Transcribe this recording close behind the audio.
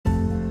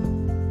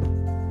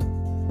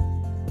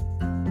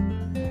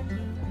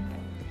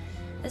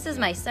This is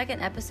my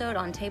second episode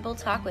on Table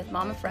Talk with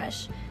Mama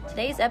Fresh.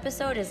 Today's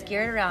episode is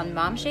geared around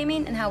mom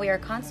shaming and how we are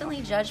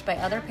constantly judged by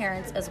other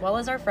parents as well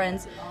as our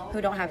friends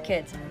who don't have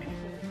kids.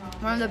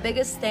 One of the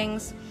biggest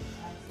things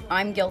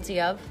I'm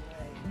guilty of,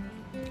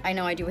 I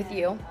know I do with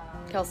you,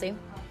 Kelsey,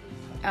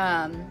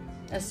 as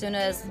soon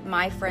as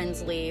my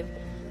friends leave,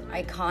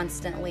 I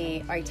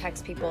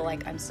text people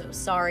like, I'm so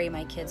sorry,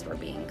 my kids were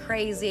being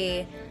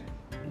crazy.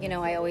 You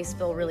know, I always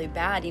feel really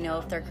bad, you know,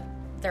 if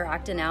they're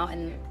acting out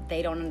and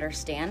they don't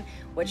understand,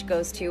 which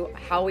goes to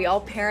how we all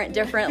parent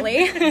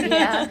differently.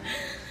 Yeah.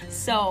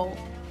 So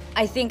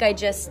I think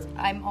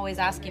I'm always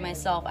asking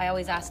myself, I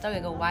always ask Doug,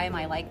 I go, why am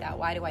I like that?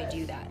 Why do I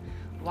do that?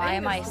 Why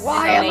am I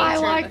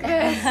like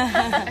this?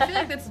 I feel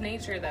like that's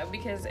nature though,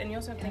 because, and you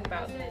also have to think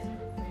about,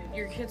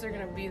 your kids are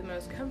going to be the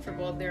most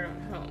comfortable at their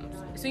own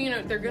homes. So, you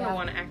know, they're going to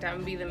want to act out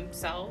and be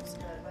themselves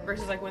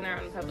versus like when they're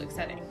out in a public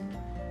setting.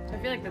 So I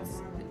feel like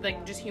that's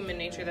like just human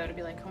nature though, to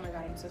be like, oh my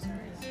God, I'm so sorry.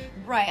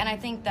 Right, and I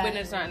think that... When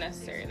it's not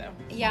necessary though.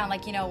 Yeah,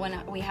 like, you know,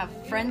 when we have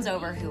friends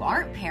over who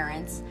aren't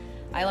parents,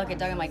 I look at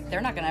Doug and I'm like,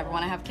 they're not going to ever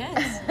want to have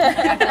kids. Like,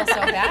 I feel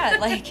so bad.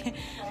 Like,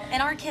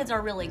 and our kids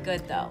are really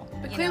good though.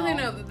 But clearly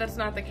no, that's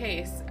not the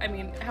case. I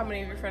mean, how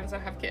many of your friends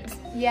don't have kids?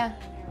 Yeah.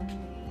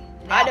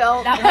 No, I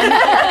don't.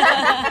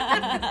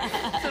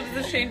 So does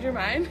this change your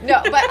mind?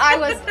 No, but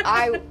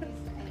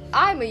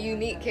I'm a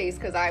unique case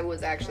because I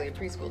was actually a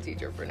preschool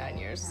teacher for 9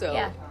 years.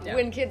 So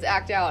when kids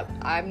act out,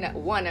 I'm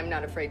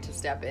not afraid to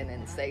step in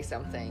and say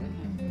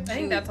something. I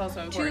think that's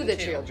also important to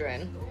the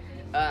children.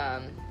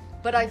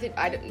 But I think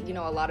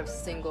a lot of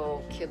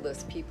single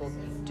kidless people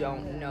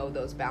don't know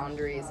those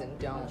boundaries and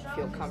don't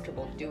feel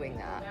comfortable doing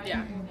that.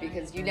 Yeah.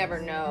 Because you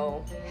never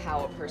know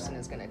how a person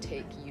is going to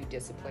take you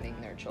disciplining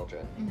their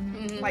children.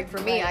 Mm-hmm. Like for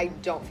me, I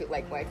don't feel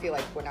like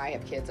when I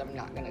have kids, I'm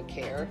not going to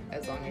care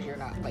as long as you're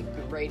not like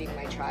berating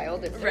my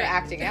child. If they're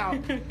acting out,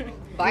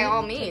 by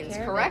all means,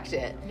 correct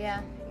it.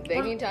 Yeah. They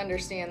need to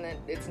understand that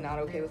it's not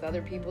okay with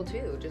other people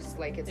too, just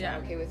like it's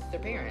not okay with their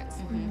parents.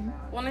 Mm-hmm.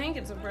 Well, I think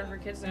it's important for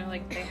kids to know,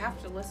 like, they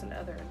have to listen to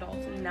other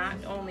adults, not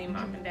only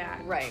mom and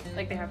dad. Right.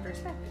 Like, they have to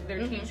respect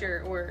their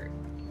teacher or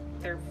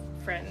their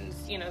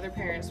friends, you know, their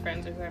parents'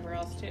 friends or whoever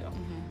else too.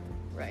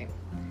 Mm-hmm. Right.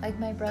 Like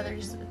my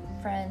brother's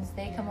friends,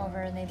 they come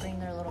over and they bring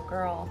their little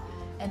girl,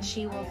 and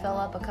she will fill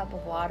up a cup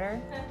of water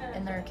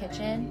in their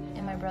kitchen,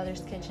 in my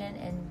brother's kitchen,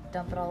 and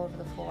dump it all over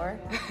the floor.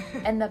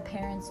 And the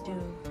parents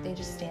they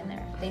just stand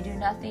there. They do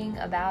nothing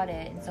about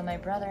it. And so my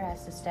brother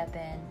has to step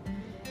in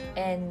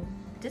and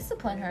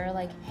discipline her,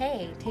 like,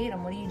 hey,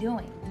 Tatum, what are you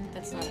doing?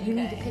 That's not You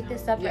need to pick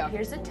this up. Yeah.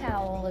 Here's a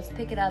towel. Let's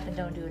pick it up and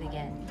don't do it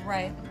again.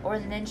 Right. Or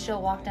then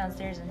she'll walk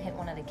downstairs and hit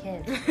one of the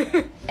kids.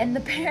 And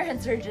the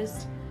parents are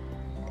just,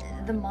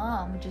 the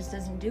mom just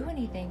doesn't do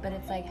anything. But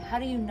it's like, how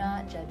do you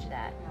not judge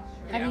that?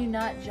 How do you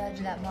not judge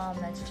that mom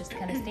that's just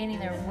kind of standing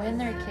there when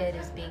their kid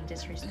is being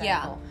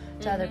disrespectful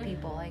to other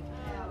people? Like,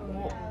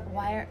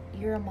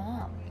 you're a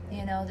mom.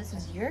 You know, this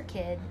is your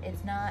kid.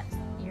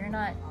 You're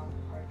not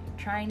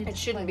trying to... It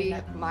shouldn't be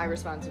my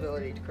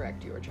responsibility to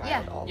correct your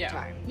child all the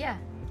time. Yeah.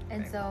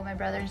 And so my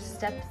brother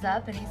steps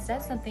up and he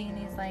says something and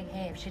he's like,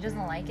 hey, if she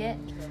doesn't like it,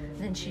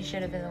 then she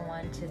should have been the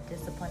one to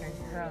discipline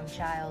her own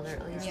child, or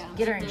at least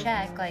get her in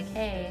check. Like,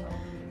 hey,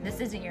 this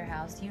isn't your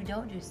house. You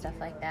don't do stuff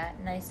like that.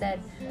 And I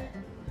said...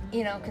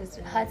 You know, because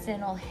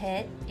Hudson will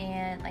hit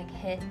in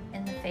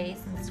the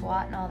face and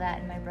swat and all that,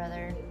 and my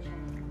brother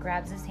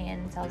grabs his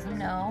hand and tells him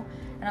no.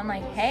 And I'm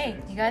like, hey,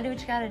 you gotta do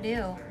what you gotta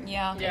do.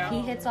 Yeah. If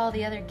he hits all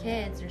the other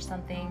kids or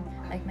something,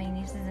 like my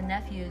nieces and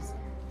nephews,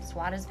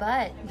 swat his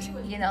butt.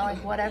 You know,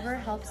 like whatever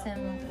helps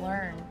him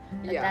learn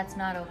that that's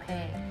not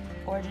okay.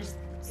 Or just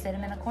sit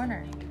him in a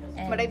corner.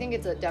 But I think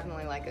it's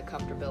definitely like a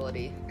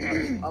comfortability.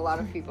 A lot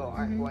of people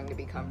aren't going to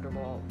be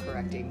comfortable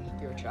correcting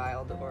your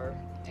child or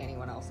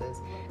anyone else's,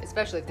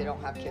 especially if they don't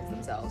have kids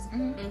themselves.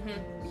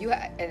 Mm-hmm. You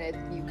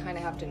kind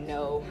of have to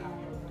know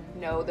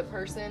the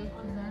person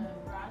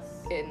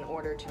in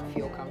order to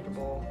feel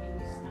comfortable.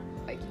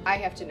 Like, I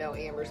have to know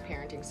Amber's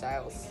parenting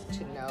styles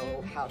to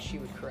know how she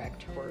would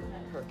correct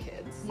her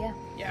kids. Yeah.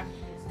 Yeah.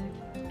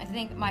 I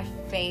think my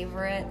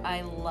favorite,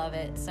 I love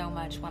it so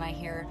much when I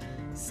hear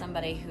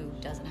somebody who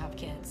doesn't have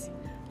kids.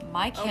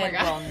 My kid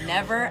will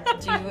never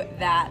do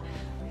that.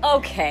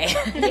 Okay.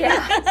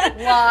 Yeah.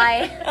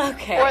 Why?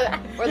 Okay.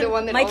 Or the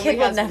one that My only kid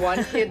will has never.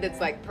 one kid that's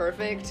like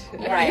perfect.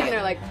 Right. And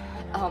they're like,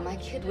 oh, my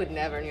kid would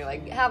never. And you're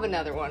like, have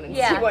another one and see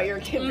Yeah. what your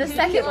kid The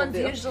second will one's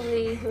do.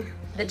 usually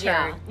the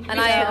Yeah, turn. and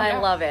I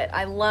love it.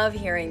 I love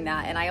hearing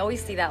that, and I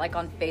always see that like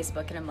on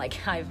Facebook, and I'm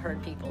like, I've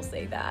heard people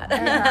say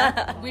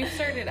that. We've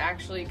started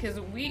actually, because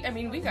we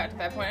got to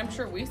that point. I'm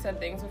sure we said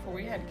things before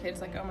we had kids,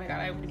 like, oh my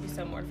God, I would be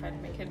so mortified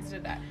if my kids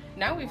did that.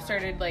 Now we've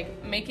started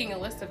like making a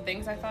list of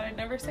things I thought I'd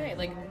never say,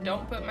 like,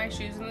 don't put my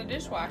shoes in the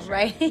dishwasher.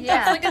 Right?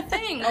 Yeah. That's like a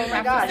thing we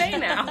have to say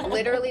now.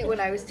 Literally,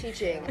 when I was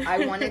teaching,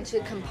 I wanted to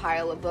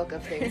compile a book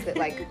of things that,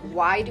 like,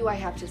 why do I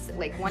have to,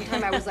 like, one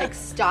time I was like,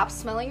 stop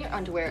smelling your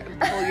underwear and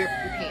pull your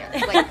pants.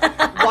 Like,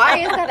 why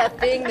is that a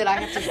thing that I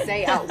have to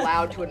say out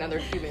loud to another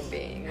human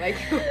being? Like,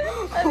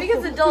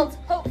 Because adults,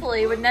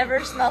 hopefully, would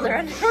never smell their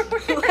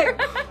underwear.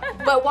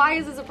 But why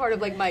is this a part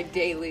of like my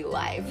daily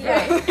life?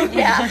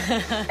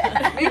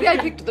 Yeah. Maybe I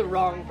picked the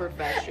wrong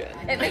profession.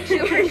 It makes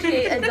you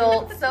appreciate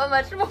adults so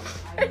much more.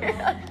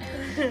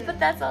 But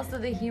that's also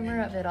the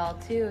humor of it all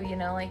too, you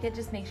know, like it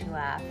just makes you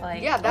laugh.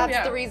 Like Yeah,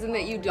 that's the reason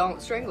that you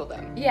don't strangle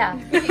them. yeah.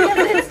 Because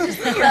it's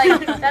just you're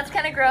like that's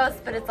kind of gross,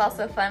 but it's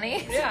also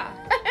funny. Yeah.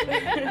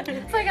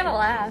 So I gotta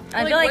laugh.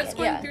 I Like, feel like what's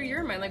going through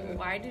your mind? Like,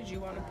 why did you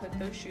want to put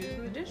those shoes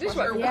in the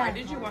dishwasher? Or Yeah. why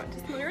did you want to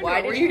smell your Why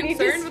underwear? did Were you you need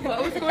to concerned with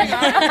what was going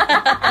on?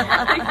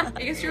 Like,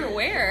 I guess you're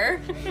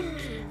aware.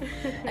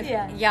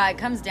 Yeah, it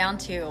comes down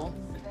to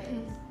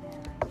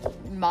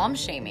mom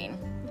shaming.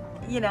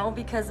 You know,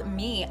 because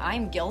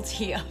I'm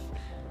guilty of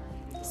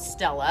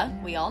Stella.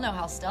 We all know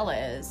how Stella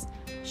is.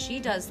 She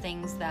does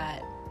things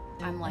that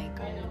I'm like,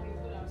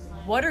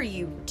 what are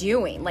you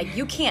doing? Like,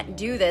 you can't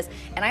do this.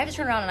 And I have to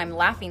turn around and I'm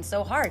laughing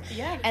so hard.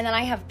 Yeah. And then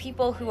I have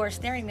people who are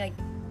staring at me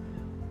like,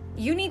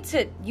 you need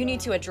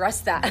to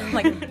address that. I'm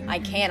like, I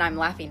can't. I'm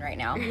laughing right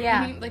now.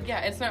 Yeah. Like,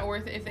 yeah, it's not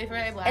worth it. If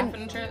I laugh and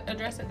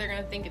address it, they're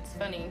going to think it's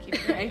funny and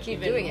keep doing it. keep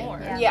even doing it. more.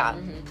 Yeah. Yeah.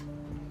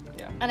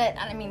 Yeah. And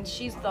I mean,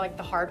 she's like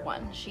the hard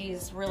one.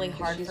 She's really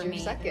hard She's for your me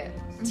second.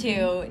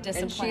 to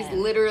discipline. And she's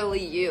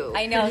literally you.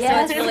 I know,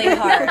 Yes. so it's really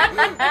hard.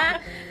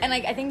 And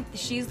like, I think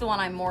she's the one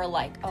I'm more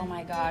like, oh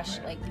my gosh,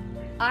 like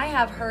I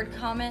have heard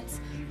comments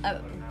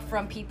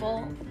from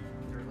people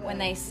when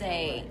they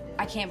say,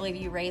 I can't believe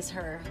you raise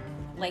her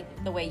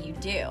like the way you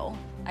do.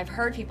 I've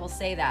heard people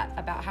say that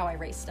about how I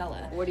raised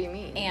Stella. What do you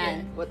mean?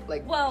 And- what,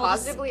 like well,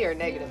 positively or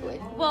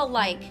negatively? Well,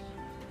 like,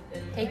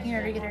 Taking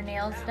her to get her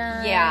nails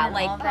done. yeah, and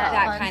like all that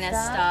fun kind of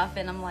stuff.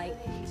 And I'm like,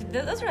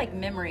 those are like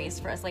memories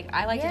for us. Like,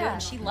 I like to do it, Yeah.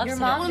 and she loves Your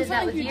to mom do Well, it. it's did that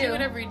not like with you do you. it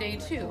every day,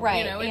 too.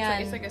 Right, You know,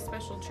 and- it's like a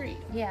special treat.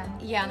 Yeah.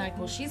 Yeah, and I'm like,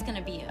 well, she's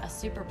gonna be a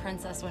super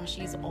princess when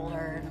she's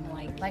older. And I'm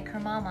like Like her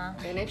mama.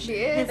 And if she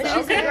is, But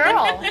she's okay. a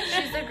girl.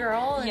 She's a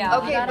girl. And Yeah.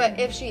 you Okay, gotta- but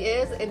if she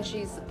is and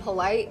she's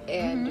polite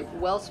and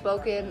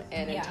well-spoken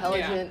and Yeah.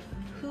 intelligent,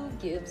 who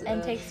gives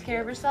and a takes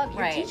care of herself,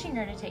 you're Right. teaching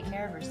her to take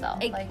care of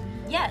herself. It- Like,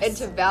 yes, and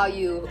to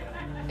value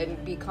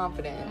and be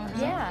confident.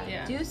 yeah,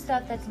 Yeah. do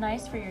stuff that's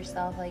nice for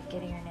yourself, like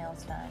getting your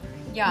nails done.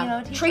 yeah. You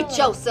know, teach Treat her a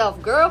little-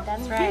 yourself, girl.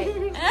 That's right.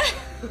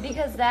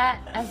 Because that,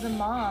 as a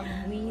mom,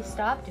 we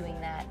stop doing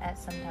that at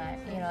some time.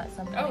 You know, at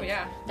some point. Oh,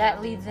 yeah.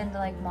 That leads into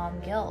like mom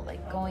guilt,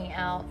 like going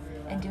out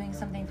and doing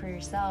something for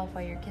yourself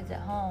while your kid's at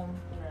home.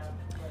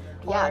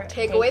 Yeah, Or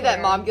take away that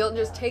care. mom guilt and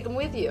just take them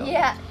with you.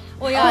 Yeah.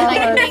 Well, yeah, and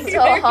I Oh, think it's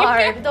so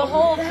hard. the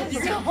whole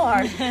That's so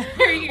hard.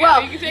 Here you go.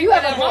 Well, you, can take you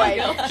that have a mom boy.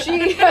 guilt.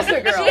 She has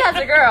a girl. She has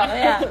a girl,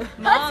 yeah.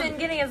 Hudson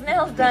getting his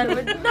nails done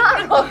would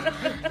not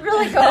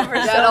really go over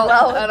so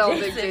well with I don't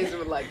think Jason. Jason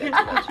would like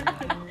that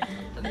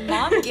too much.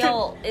 mom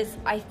guilt is,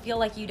 I feel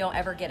like you don't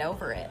ever get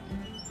over it.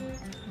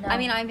 No. I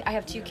mean, I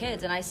have 2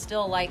 kids, and I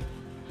still like,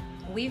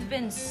 we've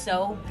been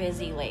so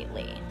busy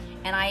lately.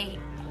 And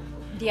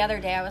the other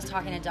day I was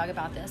talking to Doug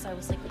about this. I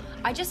was like,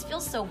 I just feel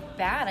so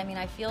bad. I mean,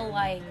 I feel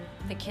like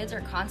the kids are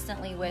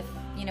constantly with,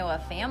 you know, a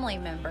family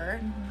member.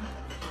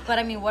 But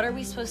I mean, what are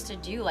we supposed to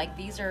do? Like,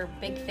 these are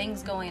big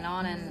things going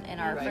on in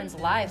our Right. friends'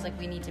 lives. Like,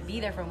 we need to be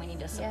there for them. We need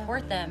to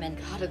support them. And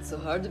God, it's so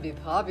hard to be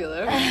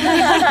popular.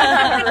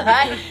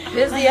 Right?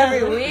 Busy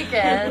every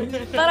weekend.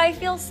 but I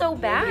feel so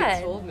Nobody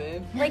bad. told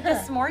me. Like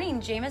this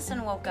morning,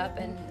 Jameson woke up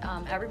and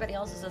everybody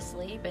else is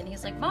asleep, and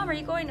he's like, "Mom, are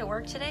you going to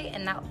work today?"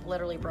 And that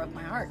literally broke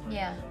my heart.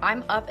 Yeah.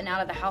 I'm up and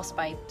out of the house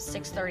by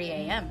 6:30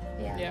 a.m.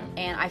 Yeah. Yeah.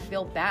 and I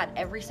feel bad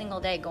every single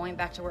day going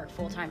back to work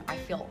full time. I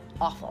feel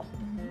awful.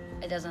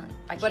 It doesn't.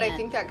 I can't. But I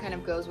think that kind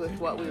of goes with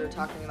what we were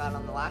talking about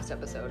on the last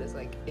episode. Is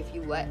like if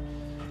you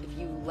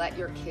let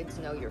your kids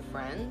know your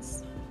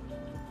friends,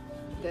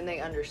 then they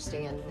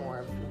understand more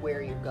of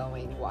where you're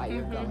going, why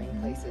you're going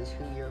places,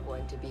 who you're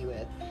going to be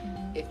with.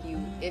 If you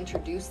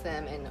introduce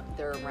them and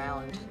they're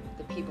around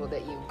the people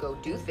that you go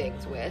do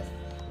things with,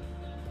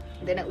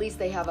 then at least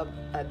they have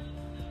a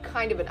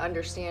kind of an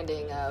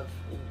understanding of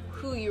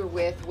who you're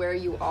with, where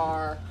you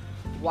are,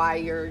 why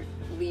you're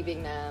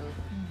leaving them,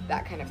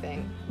 that kind of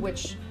thing.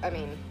 Which, I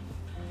mean,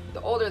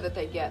 the older that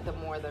they get, the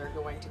more they're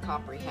going to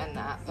comprehend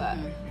that. But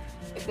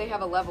if they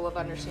have a level of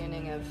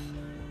understanding of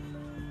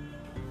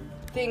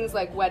things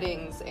like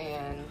weddings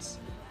and,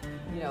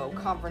 you know,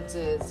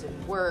 conferences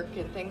and work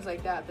and things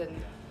like that, then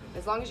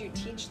as long as you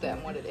teach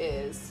them what it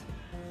is,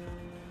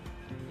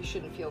 you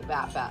shouldn't feel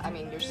that bad. I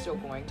mean, you're still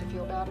going to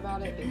feel bad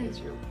about it because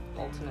you're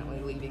ultimately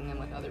leaving them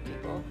with other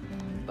people.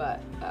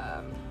 But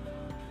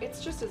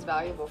it's just as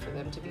valuable for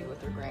them to be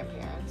with their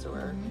grandparents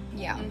or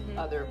yeah,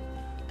 other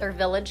their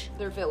village.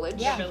 their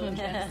village, Yeah. Village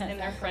and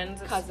their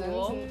friends at cousins.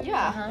 school. And,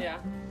 yeah, Uh-huh. Yeah.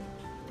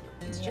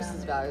 it's just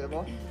as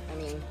valuable. I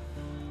mean,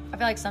 I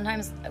feel like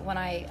sometimes when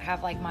I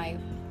have like my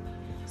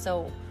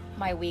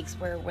weeks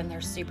when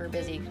they're super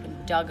busy, when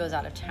Doug goes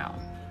out of town.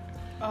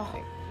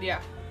 Oh, yeah.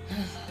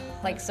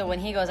 Like, so when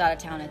he goes out of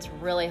town, it's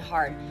really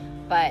hard.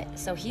 But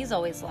so he's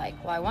always like,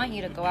 well, I want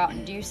you to go out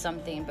and do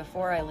something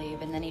before I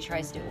leave. And then he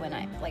tries to do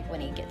it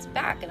when he gets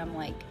back. And I'm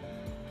like,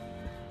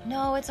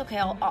 no, it's okay.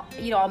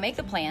 I'll make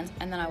the plans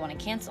and then I want to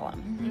cancel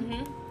them.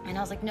 Mm-hmm. And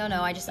I was like, no,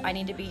 I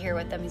need to be here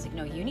with them. He's like,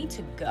 no, you need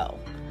to go.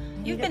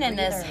 you've need a been in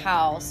this breather.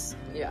 house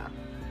Yeah.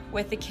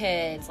 with the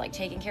kids, like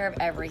taking care of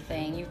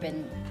everything. You've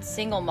been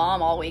single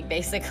mom all week,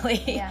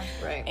 basically. Yeah.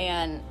 Right.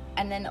 And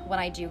then when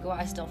I do go,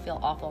 I still feel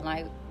awful, and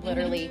I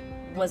literally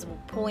was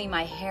pulling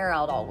my hair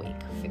out all week,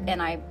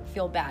 and I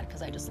feel bad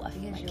because I just left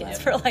Because my you kids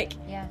left for like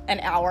Yeah. an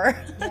hour.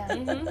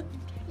 Yeah.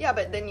 Yeah,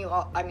 but then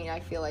I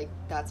feel like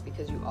that's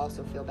because you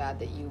also feel bad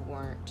that you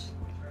weren't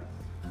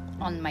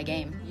On my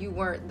game.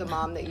 the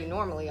mom that you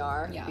normally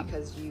are Yeah.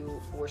 because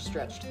you were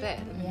stretched thin.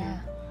 Yeah.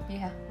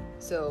 Yeah.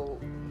 So,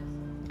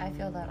 I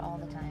feel that all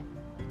the time.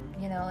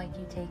 You know, like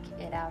you take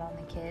it out on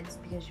the kids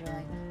because you're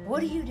like,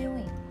 what are you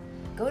doing?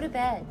 Go to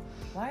bed.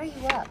 Why are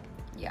you up?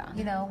 Yeah.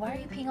 You know, why are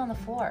you peeing on the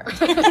floor?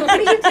 What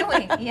are you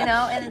doing? You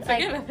know, and it's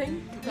like, Again, a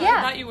thing I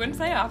Yeah. thought you wouldn't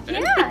say often.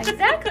 yeah,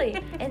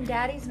 exactly. And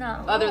daddy's not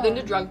home. other than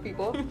to drunk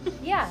people.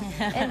 Yeah,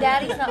 and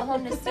daddy's not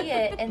home to see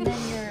it, and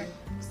then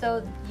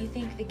so you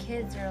think the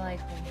kids are like,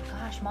 well,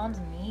 gosh, mom's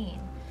mean.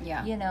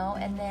 Yeah. You know,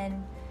 and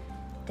then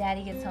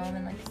daddy gets home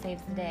and like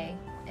saves the day,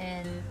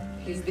 and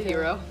He's the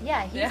hero.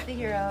 yeah, he's Yeah. the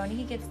hero, and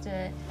he gets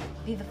to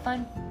be the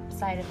fun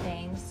side of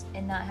things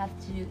and not have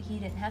to. He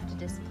didn't have to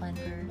discipline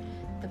for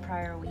the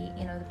prior week,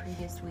 you know, the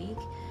previous week,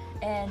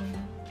 and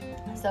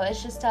so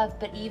it's just tough.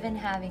 But even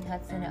having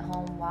Hudson at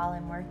home while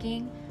I'm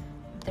working,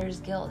 there's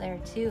guilt there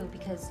too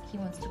because he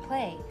wants to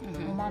play.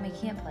 Well, mommy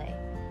can't play.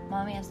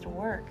 Mommy has to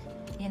work.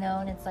 You know,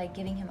 and it's like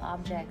giving him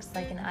objects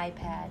like an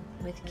iPad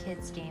with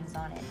kids' games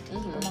on it to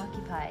keep him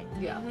occupied.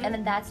 Yeah. And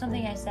then that's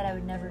something I said I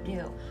would never do.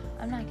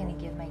 I'm not going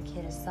to give my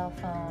kid a cell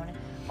phone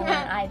or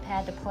an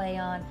iPad to play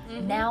on.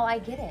 Now I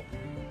get it.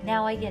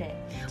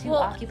 To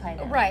occupy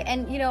them. Right.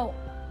 And, you know,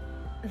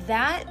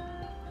 that,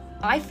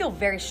 I feel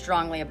very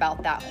strongly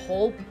about that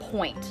whole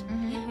point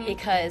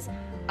because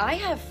I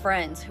have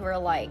friends who are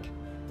like,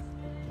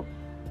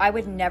 I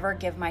would never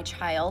give my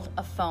child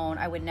a phone.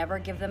 I would never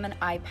give them an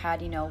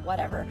iPad, you know,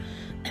 whatever.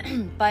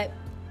 But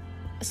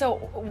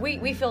so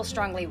we feel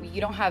strongly you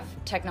don't have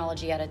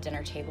technology at a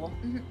dinner table.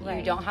 You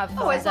Right. don't have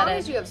phones Oh, as at long a,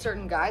 as you have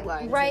certain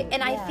guidelines. right.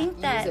 And I Yeah. think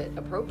that use it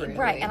appropriately.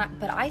 right.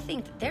 But I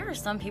think that there are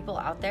some people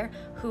out there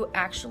who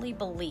actually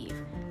believe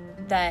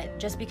that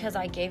just because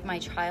I gave my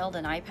child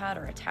an iPad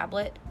or a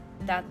tablet,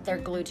 that they're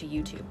glued to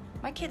YouTube.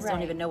 My kids don't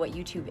Right. even know what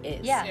YouTube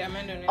is. Yeah. Yeah,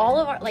 mine don't All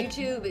of our like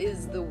YouTube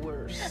is the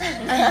worst.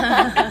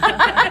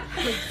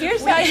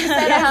 Here's how you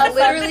set a house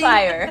on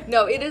fire.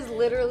 No, it is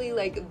literally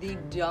like the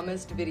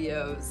dumbest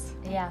videos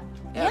Yeah.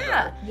 ever.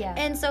 yeah. Yeah.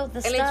 And so the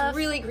And stuff it's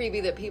really creepy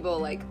that people,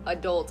 like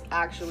adults,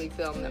 actually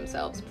film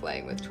themselves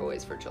playing with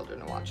toys for children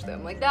to watch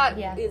them. Like that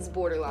Yeah. is What do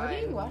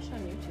borderline. you watch on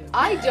YouTube?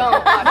 I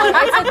don't watch it.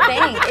 it's a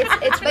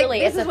thing. It's Like, really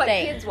this it's is a what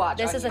thing. kids watch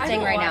This on is a YouTube.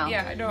 thing right now.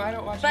 Yeah, no, I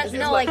don't watch But YouTube.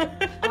 no, like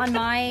on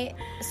my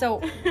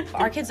so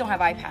our kids don't have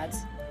iPads.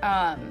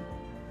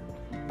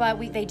 But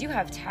they do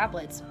have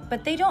tablets.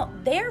 But they don't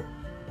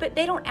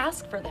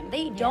ask for them.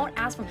 They don't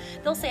ask for them.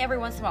 They'll say every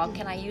once in a while,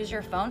 "Can I use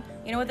your phone?"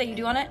 You know what they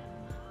do on it?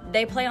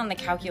 They play on the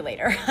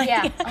calculator.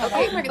 Yeah. Okay, Oh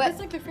my but god, that's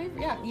like their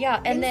favorite. Yeah. Yeah,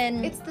 and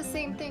then it's the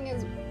same thing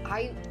as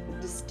I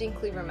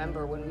distinctly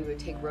remember when we would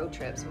take road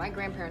trips. My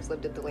grandparents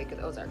lived at the Lake of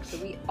the Ozarks, so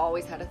we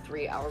always had a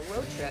 3-hour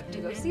road trip to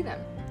go see them.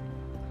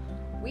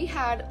 We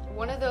had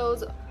one of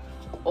those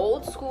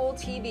old school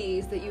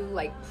TVs that you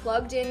like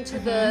plugged into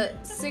the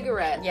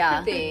cigarette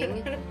Yeah.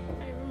 thing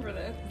I remember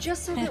this.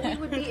 just so that we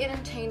would be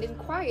entertained and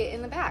quiet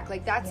in the back.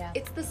 Like that's Yeah.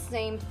 it's the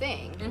same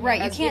thing Right,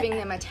 you as can't- giving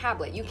them a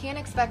tablet. You can't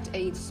expect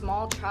a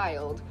small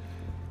child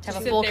to have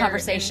a sit full there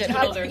conversation. and to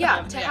Twiddle have, their yeah,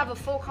 thumbs, to yeah. have a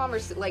full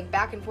like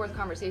back and forth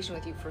conversation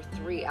with you for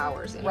 3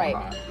 hours in Right. a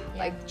car. Yeah.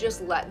 Like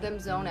just let them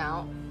zone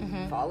out,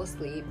 Mm-hmm. fall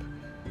asleep,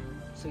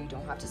 so you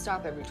don't have to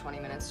stop every 20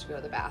 minutes to go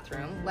to the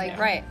bathroom. Like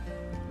Right.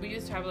 We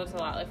use tablets a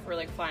lot, like for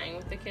like flying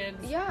with the kids.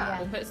 Yeah.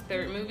 We'll put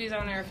their movies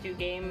on there, a few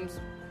games,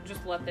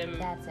 just let them,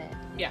 That's it.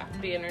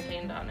 be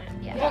entertained on it.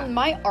 Yeah. Well,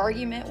 my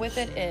argument with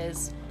it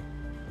is,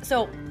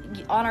 so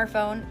on our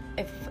phone,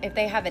 if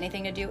they have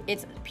anything to do,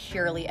 it's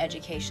purely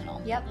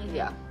educational. Yep.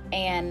 Yeah.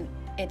 And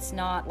it's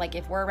not like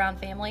if we're around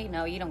family,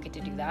 no, you don't get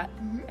to do that.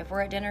 If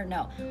we're at dinner,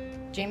 no.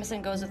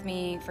 Jameson goes with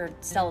me for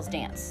Stella's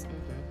dance.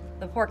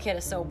 The poor kid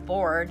is so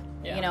bored,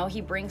 Yeah. you know,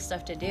 he brings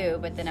stuff to do,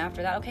 but then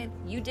after that, okay,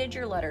 you did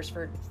your letters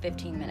for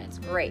 15 minutes.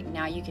 Great.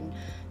 Now you can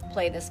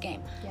play this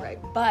game. Right.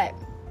 But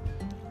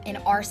in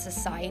our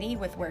society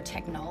with where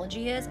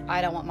technology is,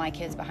 I don't want my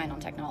kids behind on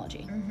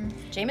technology.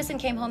 Jameson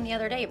came home the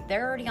other day.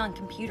 They're already on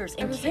computers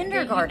in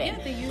kindergarten.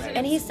 They use it And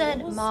in he said,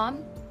 schools.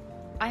 "Mom,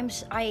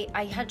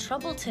 I had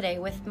trouble today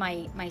with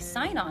my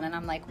sign on." And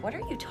I'm like, "What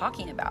are you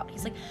talking about?"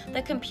 He's like,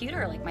 "The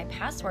computer, like my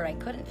password, I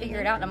couldn't figure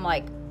it out." And I'm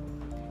like,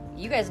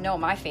 "You guys know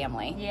my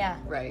family. Yeah.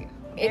 Right.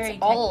 It's Very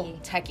all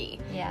techie. techie."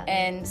 Yeah.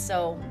 And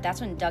so that's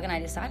when Doug and I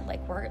decided,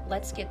 like,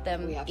 let's get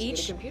them We have to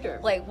each get a computer.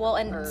 like, well,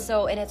 and Or-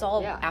 so, and it's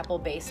all yeah. Apple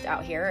based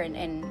out here,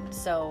 and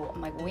so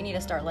I'm like, well, we need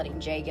to start letting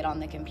Jay get on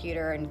the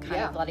computer and kind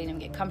of Yeah. letting him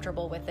get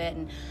comfortable with it.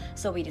 And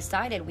so we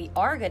decided we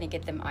are going to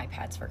get them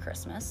iPads for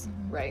Christmas,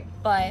 Right.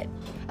 but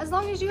As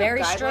long as you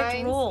very have strict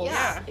guidelines, rules.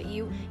 Yeah.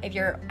 If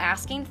you're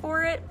asking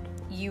for it,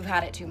 you've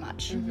had it too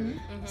much.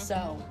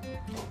 So,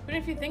 but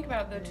if you think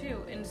about it though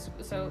too,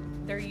 so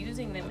they're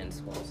using them in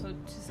school, so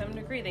to some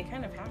degree they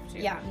kind of have to.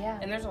 Yeah.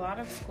 And there's a lot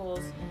of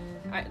schools,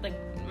 like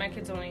my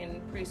kid's only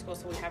in preschool,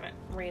 so we haven't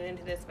ran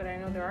into this, but I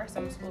know there are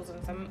some schools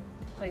in some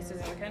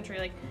places in the country,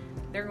 like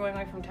they're going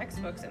away from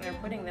textbooks and they're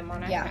putting them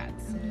on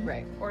iPads.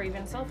 Right. Or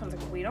even cell phones.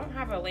 Like, we don't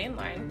have a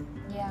landline.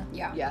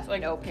 Yeah. So,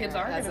 like, no kids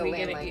parent are has going to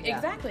a be getting landline,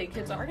 exactly.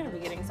 Kids are going to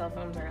be getting cell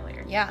phones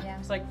earlier. yeah.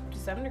 It's like, to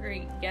some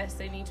degree, yes,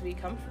 they need to be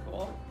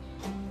comfortable,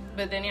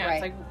 but then Right.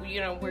 it's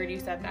like, where do you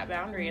set that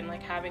boundary, and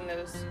like having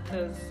those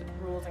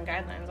rules and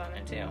guidelines on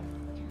it too.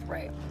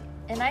 Right.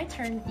 And I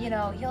turned,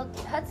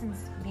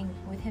 Hudson's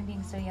with him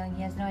being so young,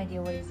 he has no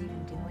idea what he's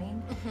even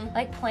doing.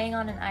 Like playing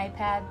on an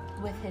iPad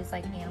with his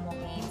like animal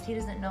games. He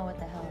doesn't know what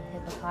the hell a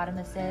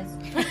hippopotamus is.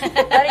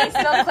 But he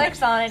still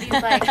clicks on it. He's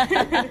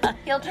like,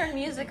 he'll turn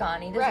music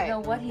on. He doesn't Right. know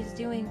what he's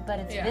doing, but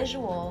it's Yeah.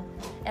 visual.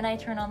 And I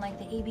turn on like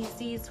the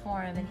ABCs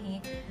for him, and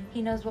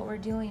he knows what we're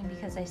doing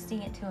because I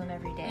sing it to him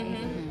every day.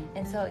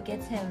 And so it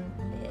gets him,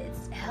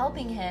 it's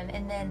helping him.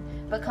 And then,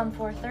 but come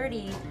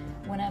 4:30,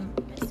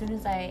 as soon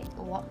as I,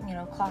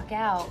 clock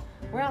out,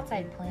 we're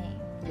outside playing.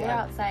 We're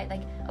Yeah. outside,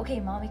 like, okay,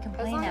 mommy can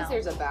play As long now. as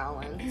there's a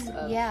balance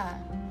of, Yeah.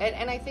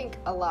 and I think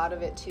a lot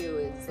of it too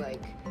is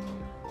like,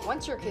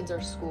 once your kids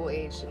are school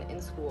aged and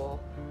in school,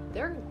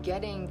 they're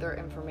getting their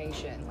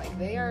information. Like,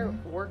 they are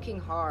working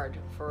hard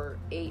for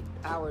 8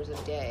 hours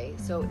a day.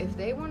 So if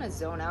they want to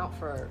zone out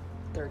for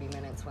 30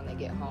 minutes when they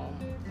get home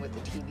with a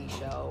TV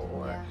show,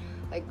 or Yeah.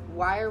 like,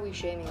 why are we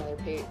shaming other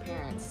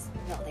parents?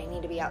 No, they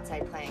need to be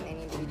outside playing. They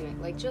need to be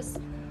doing, like, just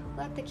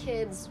let the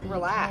kids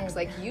relax. kid.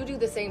 Like, you do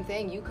the same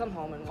thing. You come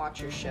home and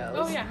watch your shows.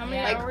 Oh yeah, how many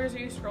Yeah. hours are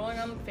you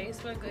scrolling on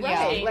Facebook? Like,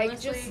 Right, like,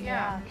 aimlessly? just-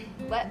 yeah.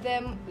 Let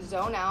them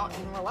zone out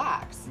and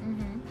relax.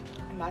 Mm-hmm.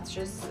 And that's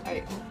just,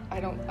 I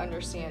don't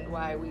understand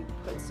why we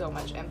put so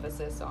much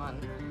emphasis on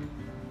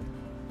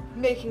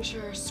making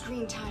sure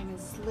screen time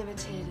is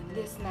limited and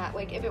this and that.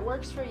 Like, if it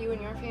works for you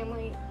and your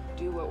family,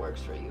 do what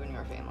works for you and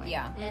your family.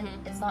 Yeah. And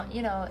as long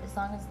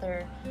as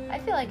they're, I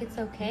feel like it's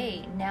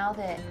okay now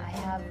that I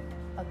have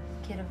a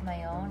kid of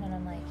my own, and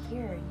I'm like,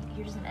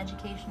 here's an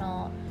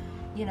educational,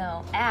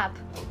 app.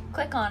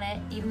 Click on it,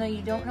 even though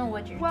you don't know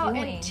what you're Well,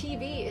 doing. and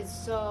TV is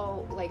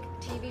so, like,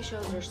 TV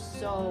shows are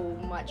so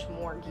much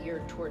more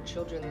geared toward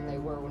children than they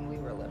were when we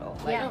were little.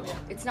 Like, Yeah.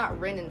 it's not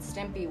Ren and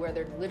Stimpy where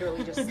they're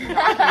literally just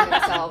knocking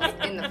themselves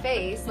in the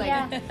face. Like,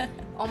 Yeah.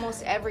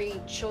 almost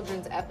every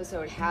children's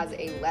episode has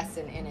a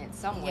lesson in it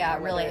somewhere. Yeah,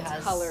 it really whether it's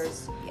has.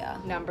 colors, Yeah.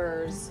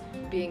 numbers,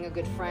 being a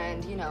good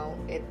friend.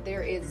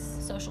 There is,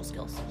 Social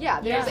skills.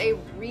 there's a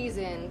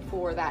reason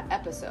for that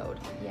episode.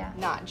 Yeah.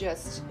 Not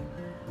just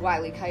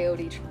Wile E.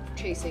 Coyote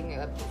chasing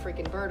a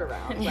freaking bird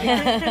around.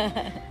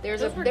 Like,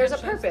 there's Those were a good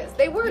shows, purpose.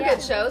 They were Yeah.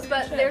 good shows,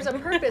 but there's a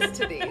purpose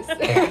to these.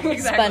 Exactly.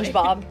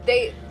 SpongeBob.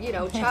 They,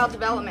 child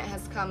development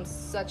has come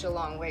such a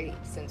long way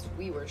since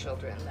we were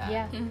children that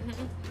Yeah.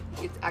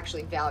 it's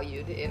actually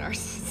valued in our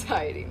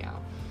society now.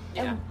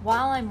 Yeah. And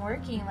while I'm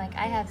working, like,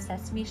 I have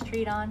Sesame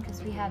Street on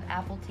because we have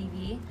Apple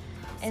TV.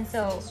 And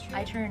so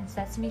I turn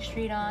Sesame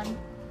Street on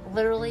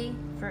literally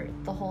for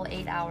the whole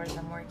 8 hours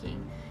I'm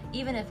working.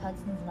 Even if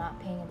Hudson's not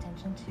paying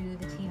attention to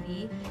the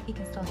TV, he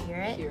can still hear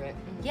it.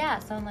 Yeah,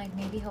 so I'm like,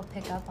 maybe he'll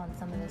pick up on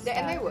some of this stuff.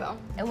 And they will.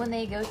 And when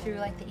they go through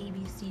like the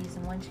ABCs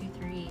and 1, 2,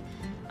 3,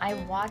 I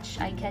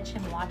catch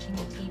him watching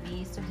the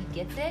TV, so he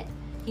gets it.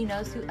 He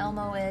knows who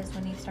Elmo is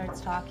when he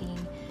starts talking,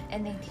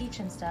 and they teach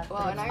him stuff. Well,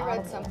 but and it's I read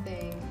audible.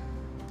 something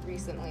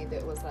recently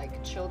that was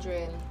like,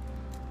 children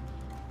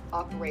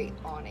operate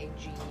on a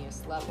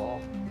genius level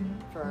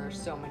for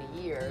so many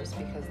years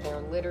because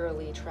they're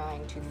literally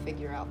trying to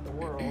figure out the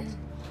world,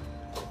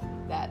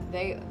 that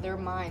their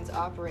minds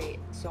operate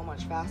so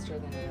much faster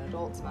than an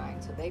adult's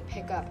mind, so they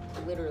pick up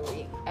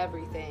literally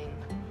everything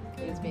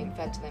that is being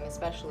fed to them,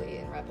 especially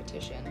in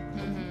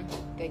repetition.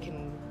 They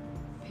can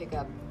pick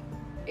up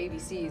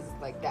ABCs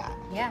like that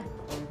Yeah.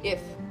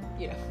 if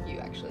you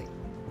actually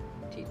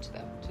teach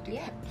them to do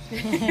Yeah.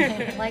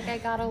 that. Like, I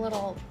got a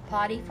little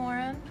potty for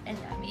him, and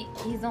I mean,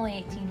 he's only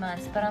 18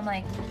 months, but I'm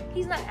like,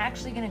 he's not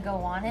actually gonna go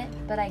on it,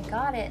 but I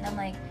got it, and I'm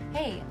like,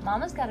 hey,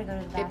 mama's gotta go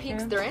to the bathroom. It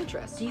piques their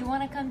interest. Do you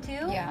want to come too?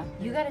 Yeah.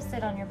 You gotta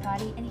sit on your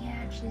potty, and he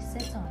actually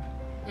sits on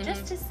it.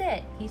 Just to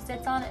sit. He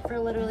sits on it for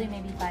literally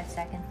maybe 5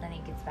 seconds, then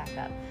he gets back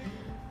up.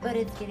 But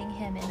it's getting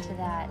him into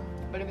that.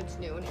 But if it's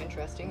new and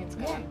interesting, it's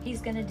Yeah, gonna.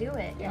 he's gonna do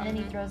it, Yeah. and then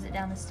he throws it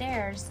down the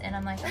stairs, and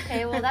I'm like,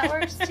 okay, well that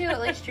works too. At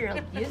least you're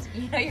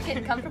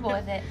getting comfortable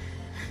with it.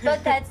 But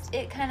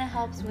it kind of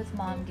helps with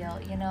mom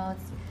guilt,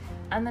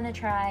 I'm gonna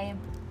try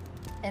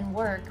and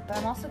work, but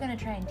I'm also gonna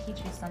try and teach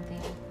you something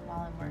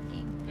while I'm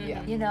working.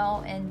 Yeah.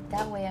 And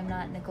that way I'm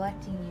not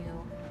neglecting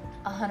you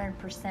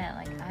 100%.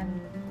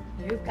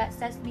 Like, you've got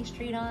Sesame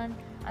Street on,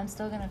 I'm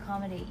still gonna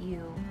accommodate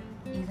you,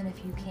 even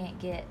if you can't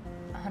get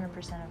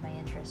 100% of my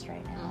interest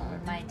right now or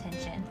my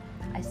attention.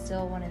 I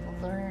still want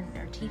to learn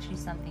or teach you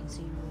something,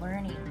 so you're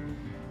learning,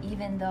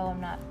 even though I'm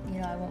not,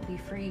 I won't be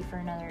free for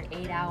another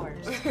 8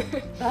 hours.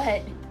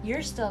 But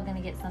you're still going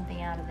to get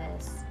something out of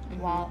this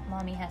while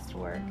mommy has to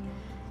work.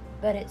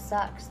 But it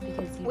sucks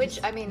because Which,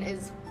 I mean,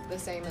 is the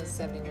same as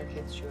sending your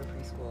kids to a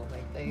preschool.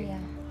 Like,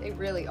 they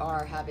really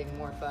are having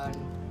more fun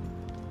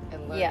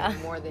and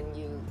learning more than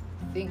you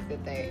think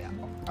that they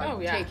are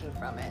taking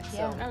from it.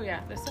 Yeah. So, Oh yeah,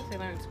 the stuff they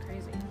learn is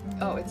crazy.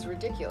 oh, it's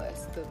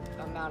ridiculous,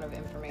 the amount of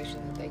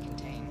information that they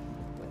contain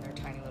when they're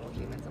tiny little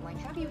humans. I'm like,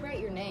 how do you write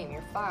your name?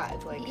 You're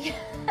 5. Like,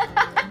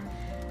 I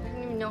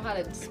didn't even know how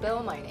to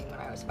spell my name when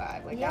I was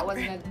 5. Like, that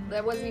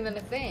wasn't even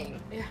a thing.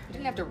 Yeah. You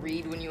didn't have to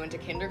read when you went to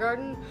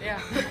kindergarten. Yeah.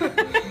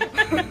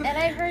 And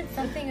I heard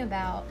something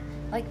about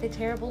like the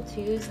terrible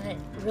twos, and it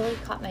really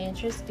caught my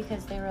interest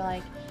because they were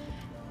like,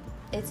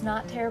 it's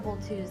not terrible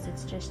twos,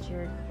 it's just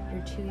your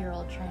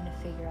 2-year-old trying to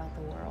figure out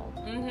the world.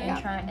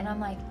 And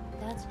I'm like,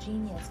 that's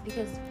genius,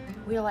 because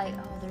we're like,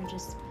 oh,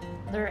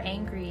 they're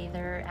angry,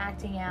 they're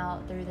acting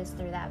out, they're this,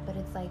 they're that, but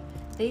it's like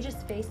they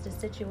just faced a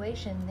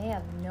situation, they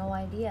have no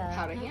idea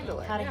How to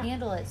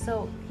handle it.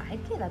 So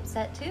I'd get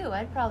upset too.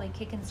 I'd probably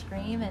kick and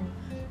scream and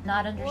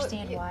not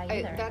understand why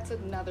either. That's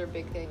another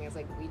big thing, is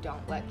like, we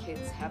don't let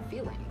kids have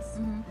feelings.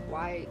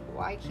 Why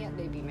can't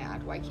they be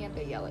mad? Why can't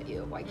they yell at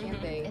you? Why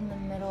can't they in the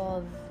middle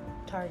of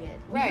Target,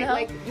 right, you know?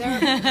 like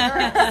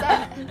they're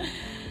upset.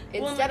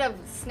 Instead of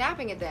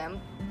snapping at them,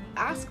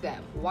 ask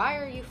them, why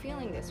are you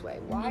feeling this way?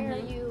 Why are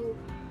you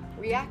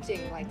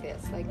reacting like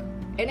this? Like,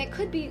 and it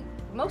could be,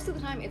 most of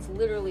the time, it's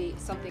literally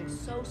something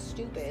so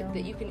stupid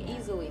that you can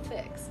easily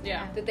fix.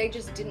 Yeah. That they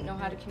just didn't know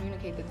how to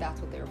communicate that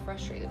that's what they were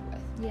frustrated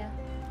with. Yeah.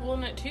 Well,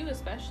 and it too,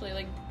 especially,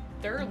 like,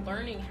 they're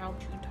learning how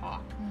to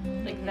talk.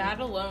 Like,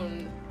 that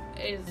alone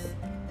is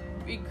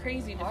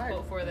crazy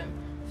difficult for them.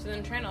 So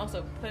then trying to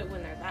also put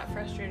when they're that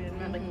frustrated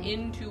and like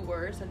into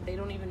words that they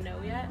don't even know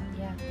yet.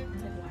 Yeah.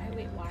 It's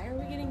like, why are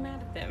we getting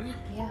mad at them?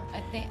 Yeah. I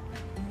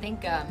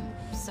think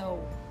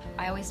so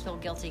I always feel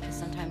guilty because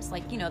sometimes,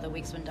 like, you know, the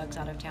weeks when Doug's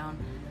out of town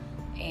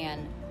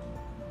and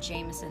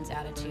Jameson's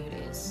attitude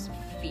is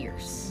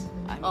fierce.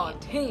 I mean,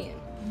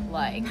 10.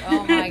 like,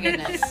 oh my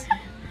goodness.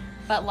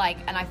 But like,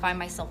 and I find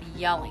myself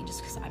yelling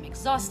just because I'm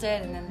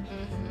exhausted, and then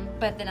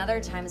but then other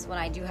times when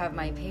I do have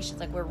my patience,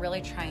 like, we're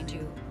really trying to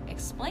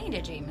explain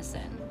to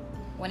Jameson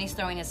when he's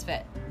throwing his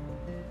fit.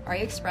 Are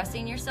you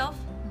expressing yourself?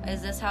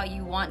 Is this how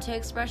you want to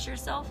express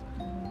yourself?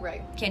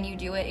 Right. Can you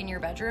do it in your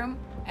bedroom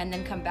and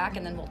then come back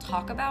and then we'll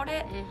talk about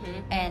it?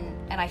 And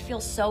I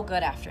feel so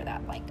good after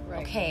that. Like,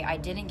 okay, I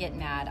didn't get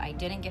mad. I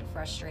didn't get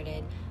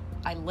frustrated.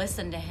 I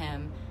listened to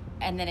him,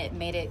 and then it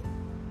made it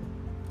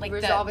like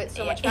resolve it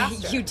so much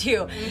faster. You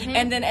do.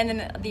 And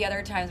then the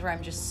other times where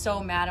I'm just so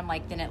mad, I'm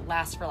like, then it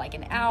lasts for like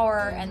an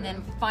hour, and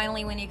then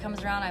finally when he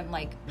comes around, I'm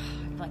like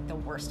the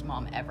worst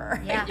mom ever.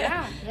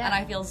 Yeah. And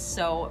I feel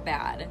so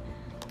bad.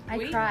 I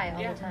cry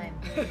all the time.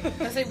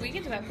 I say we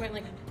get to that point,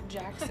 like,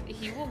 Jax,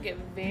 he will get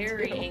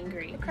very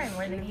angry, I cry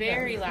more than he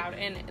very does. loud,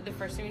 and the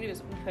first thing we do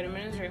is we put him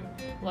in his room,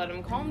 let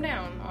him calm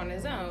down on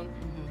his own,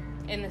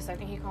 and the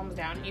second he calms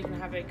down, you can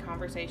have a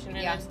conversation,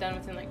 and it's done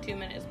within like 2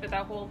 minutes. But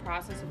that whole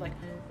process of, like,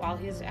 while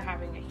he's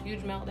having a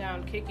huge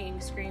meltdown, kicking,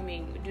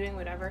 screaming, doing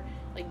whatever,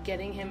 like,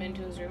 getting him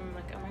into his room, I'm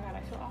like, oh my god,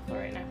 I feel awful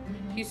right now.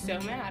 He's so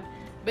mad.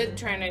 But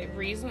trying to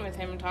reason with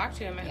him and talk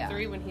to him at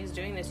 3 when he's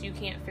doing this, you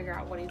can't figure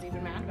out what he's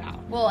even mad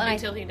about. Well, and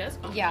until he does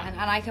calm down. And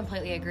I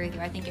completely agree with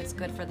you. I think it's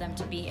good for them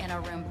to be in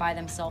a room by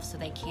themselves so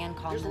they can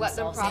calm Just let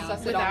them themselves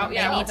process down. it all.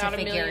 They need without to a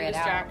figure million it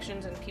out.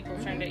 distractions and people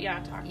trying to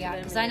talk to them. Yeah,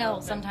 because I know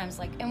sometimes,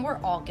 like, and we're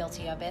all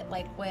guilty of it,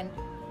 like when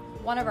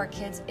one of our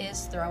kids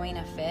is throwing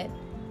a fit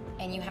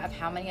and you have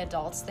how many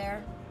adults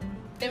there?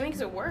 It makes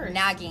it worse.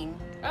 Nagging,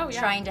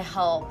 trying to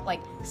help,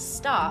 like,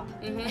 stop.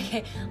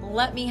 Okay,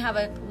 let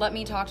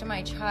me talk to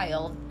my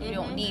child. You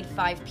don't need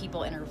 5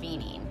 people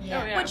intervening.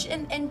 Which,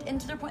 and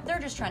to their point, they're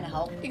just trying to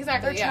help.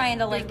 Exactly. They're trying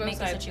to, like, There's make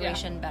both the sides,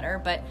 situation better,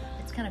 but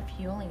It's kind of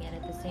fueling it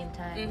at the same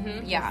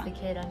time. Yeah. The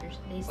kid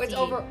they see.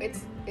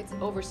 It's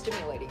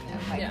overstimulating them.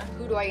 Like,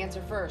 who do I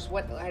answer first?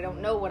 What, I don't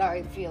know what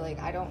I'm feeling.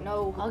 I don't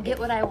know. I'll get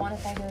what I want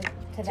if I go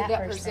to that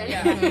person,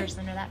 Yeah. that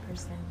person, or that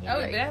person. Yeah.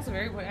 Oh, that's a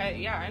very good point.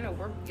 I know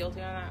we're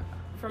guilty on that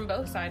from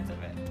both sides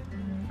of it,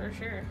 for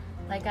sure.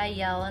 Like, I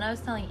yell, and I was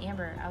telling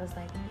Amber, I was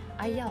like,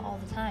 I yell all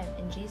the time,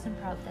 and Jason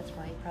that's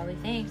why he probably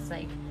thinks,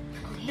 like,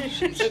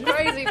 She's a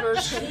crazy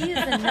person. she is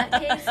a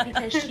nutcase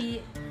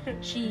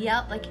because she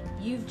yelled, like,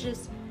 you've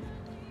just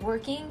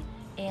working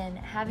and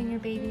having your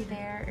baby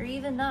there, or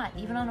even not,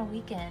 even on a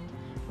weekend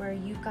where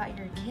you've got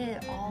your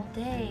kid all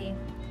day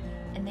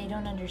and they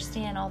don't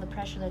understand all the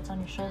pressure that's on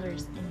your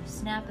shoulders, and you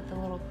snap at the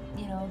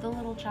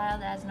little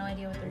child that has no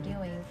idea what they're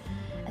doing,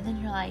 and then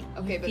you're like,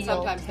 Okay, but feel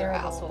sometimes they're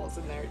terrible. assholes,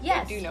 and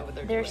Yes, they do know what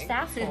they're they're doing.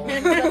 sassholes.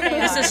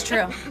 this is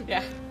true.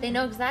 Yeah. They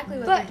know exactly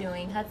what they're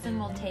doing. Hudson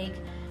will take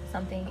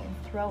something and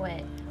throw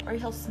it, or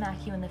he'll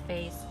smack you in the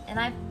face. And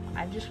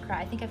I've just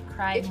cried. I think I've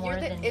cried more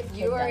than If the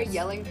you kid are a does.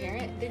 yelling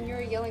parent, then you're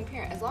a yelling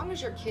parent. As long as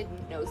your kid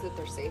knows that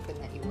they're safe and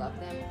that you love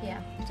them,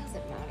 Yeah. it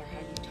doesn't matter how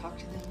you talk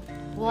to them.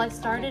 Well, I on a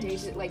started day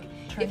just to- like,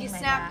 if turning you my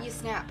snap, back. you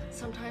snap.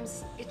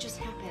 Sometimes it just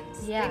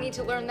happens. Yeah. They need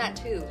to learn that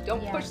too.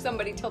 Don't Yeah. push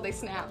somebody till they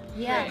snap.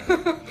 Yeah.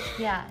 Right.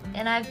 Yeah.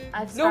 And I've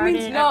No started.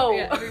 means no.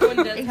 Yeah, everyone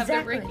does have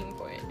their Exactly. breaking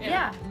point.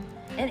 Yeah.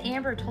 And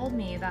Amber told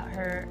me about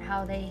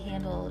how they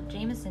handle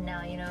Jameson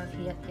now. You know, if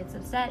he gets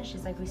upset,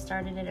 she's like, we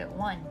started it at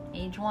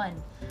age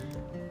 1.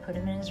 Put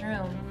him in his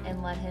room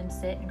and let him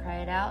sit and cry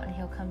it out, and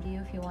he'll come to you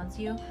if he wants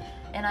you.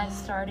 And I've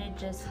started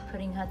just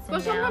putting Hudson down.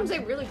 But sometimes they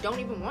really don't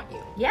even want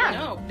you. Yeah.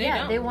 No, they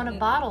don't. They want a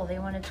bottle. They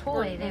want a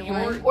toy.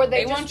 Or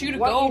they want just you to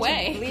go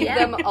away. Leave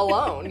them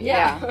alone.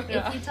 Yeah.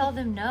 If you tell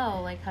them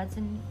no, like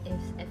Hudson,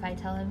 if I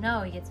tell him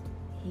no, he gets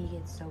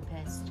so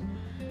pissed.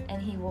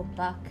 And he will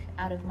buck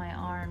out of my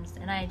arms.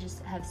 And I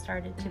just have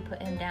started to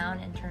put him down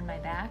and turn my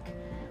back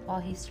while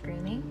he's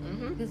screaming.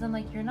 Because I'm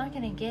like, you're not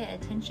going to get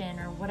attention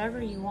or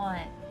whatever you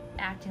want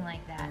acting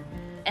like that.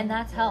 And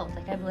that's helped.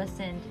 Like, I've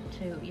listened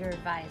to your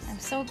advice. I'm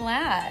so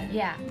glad.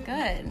 Yeah.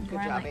 Good.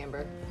 Good job,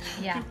 Amber.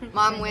 Yeah.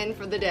 Mom win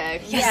for the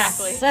day.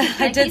 Yes.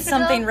 I did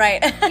something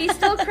right. He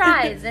still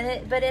cries,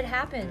 but it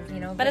happens, you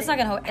know. But it's not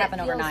going to happen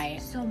it feels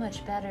overnight. so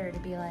much better to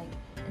be like,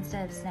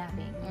 instead of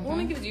snapping. Well,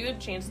 it gives you a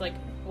chance to like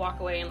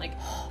walk away and like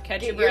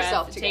catch your Get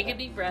yourself breath, together. take a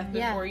deep breath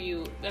before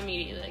you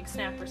immediately like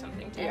snap or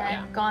something too. And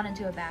I've gone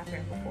into a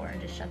bathroom before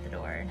and just shut the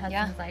door, and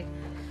Hudson's Yeah. like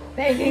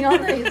banging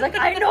on me. He's like,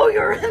 I know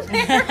you're in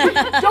there.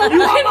 Don't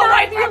walk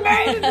away from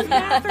me in the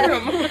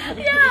bathroom.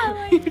 Yeah.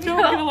 Like, You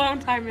don't get alone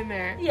time in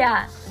there.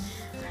 Yeah.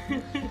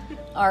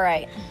 All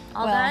right.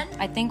 All well, done?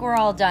 I think we're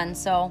all done.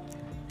 So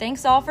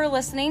thanks all for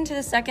listening to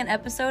the second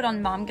episode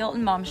on mom guilt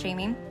and mom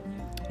shaming.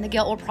 The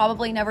guilt will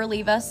probably never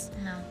leave us.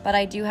 No. But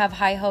I do have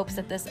high hopes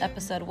that this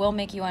episode will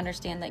make you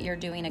understand that you're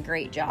doing a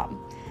great job.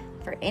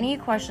 For any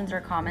questions or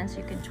comments,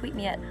 you can tweet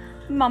me at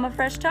Mama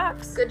Fresh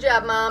Talks. Good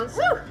job, moms.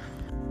 Woo!